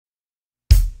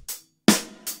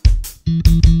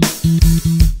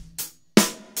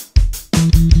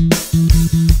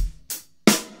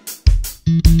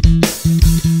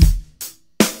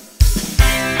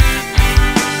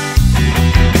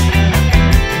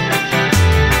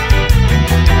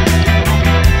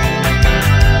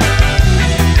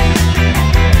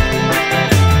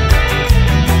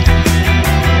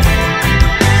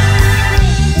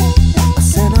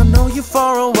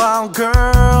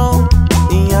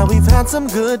Some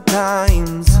good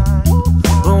times,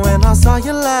 but when I saw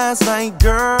you last night,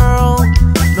 girl,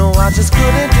 no, I just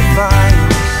couldn't define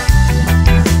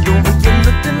the way you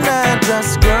looked in that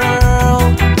dress,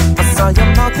 girl. I saw your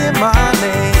mouth in my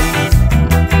name,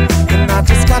 and I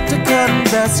just got to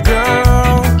confess,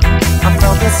 girl, I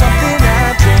felt that something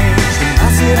had changed. And I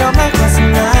said I'm not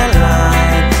crossing that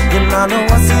line, and I know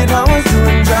I said I was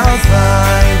doing just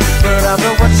fine, but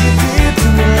after what you did to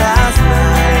me last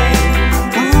night,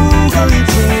 girl, you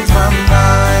changed my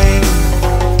mind.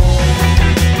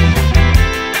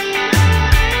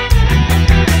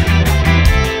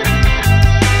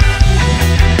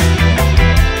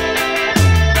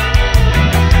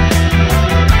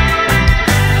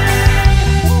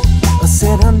 I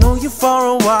said I know you for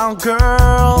a while,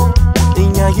 girl,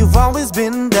 and yeah, you've always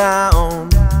been down.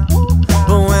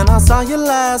 But when I saw you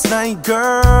last night,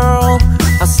 girl,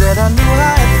 I said I knew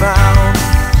I had found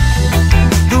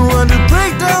the one to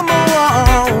break down my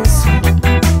walls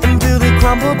until they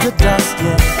crumble to dust,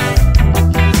 yeah.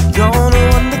 You're the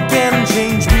one that can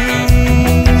change me.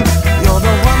 You're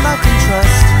the one I can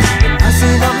trust. And I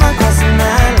said I'm not crossing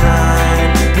that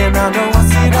line, and I know I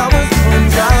said I was doing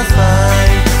just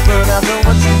fine, but after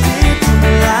what you did to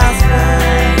me last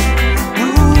night,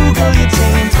 ooh, girl, you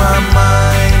changed my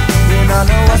mind. And I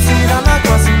know I said I'm not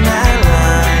crossing that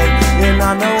line, and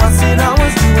I know I said I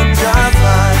was doing just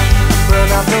fine, but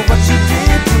after what you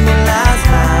did to me last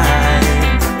night,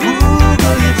 ooh,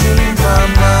 girl, you changed my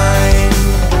mind.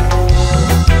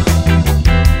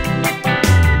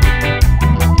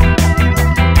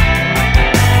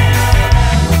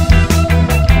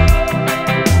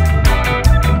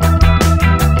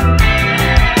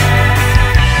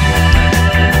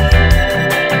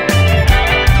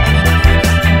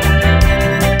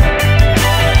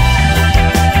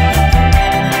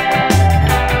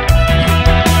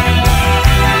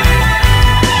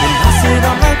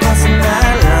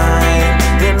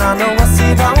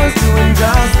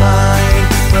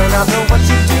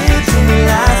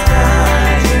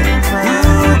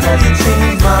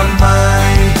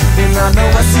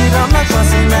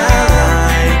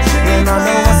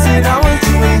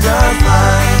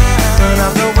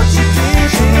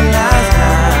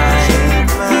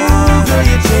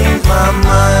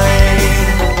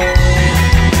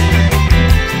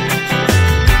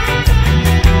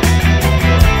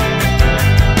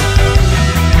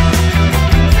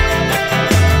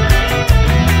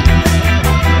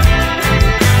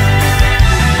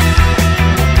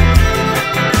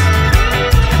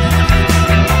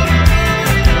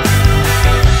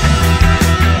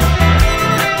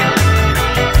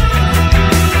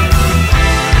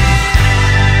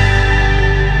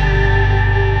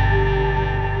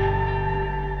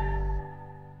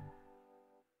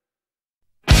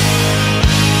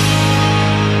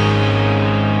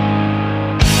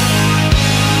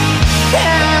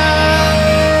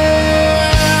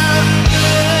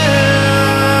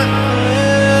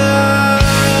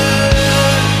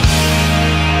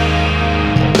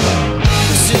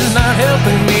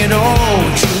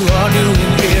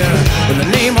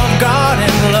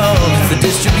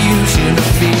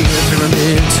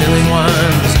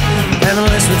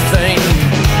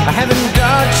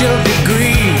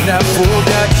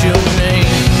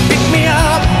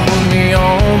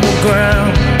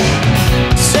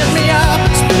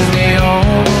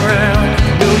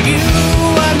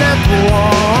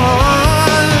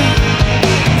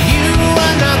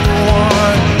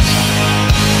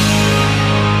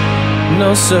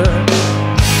 No, sir.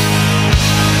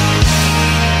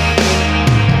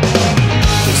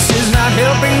 This is not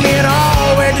helping me at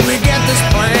all. Where did we get this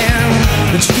plan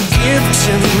that you could give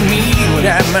to me what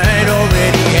I might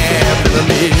already have?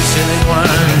 Pyramids, ceiling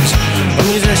wines, a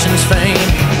musician's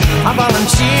fame. I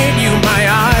volunteered you my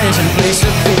eyes in place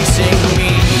of facing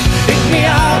me. Pick me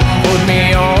up, put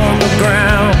me on the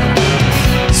ground,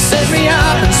 set me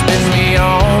up and spin me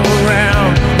all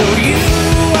around. No, you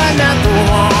are not the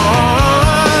one.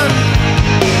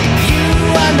 You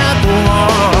are not the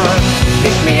one.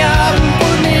 Pick me up and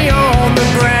put me on the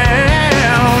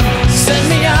ground, set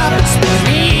me up and spin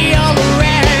me all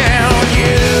around.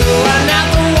 You are not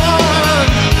the one.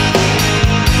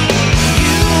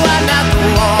 You are not the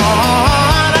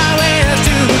one I wish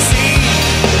to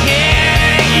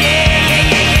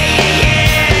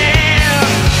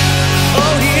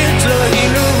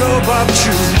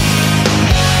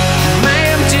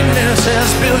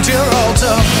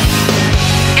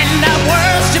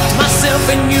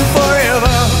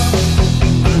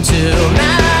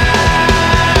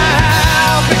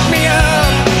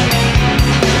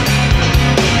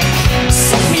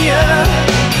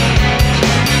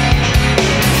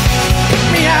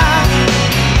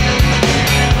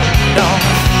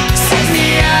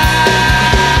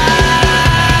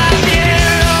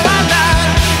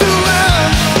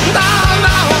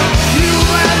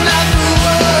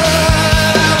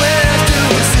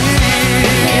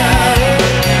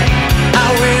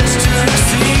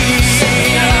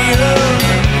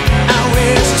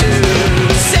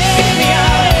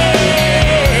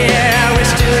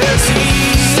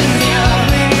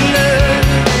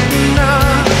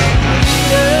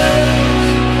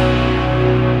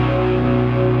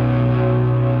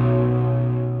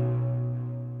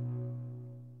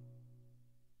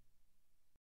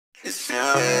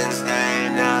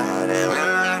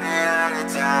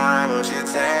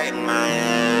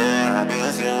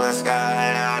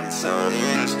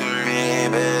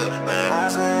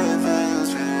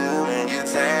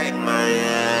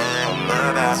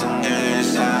passenger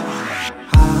side.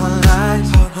 All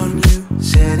eyes on you,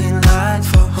 setting lights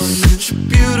for such a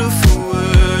beautiful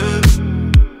world.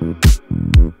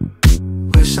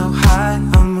 We're so high,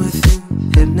 I'm with you,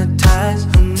 hypnotized.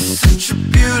 I'm in such a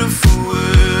beautiful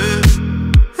world.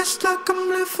 It's like I'm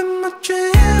living my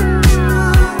dream.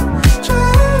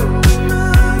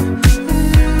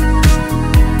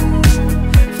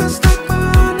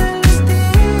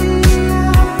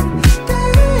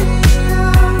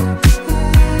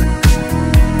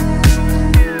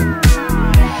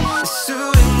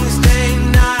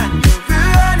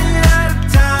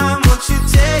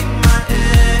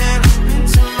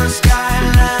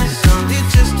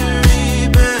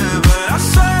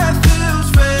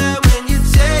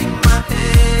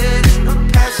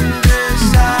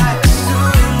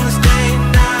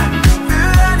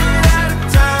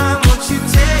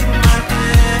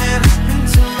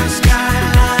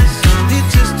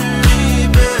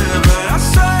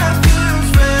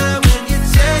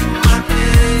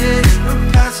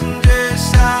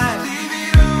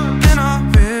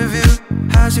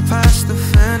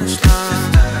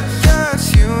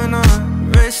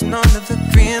 Under the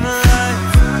green light,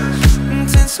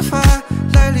 intensify.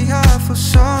 Lately I feel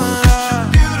so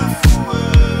alive.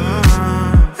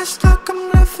 It's like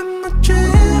I'm living my dream.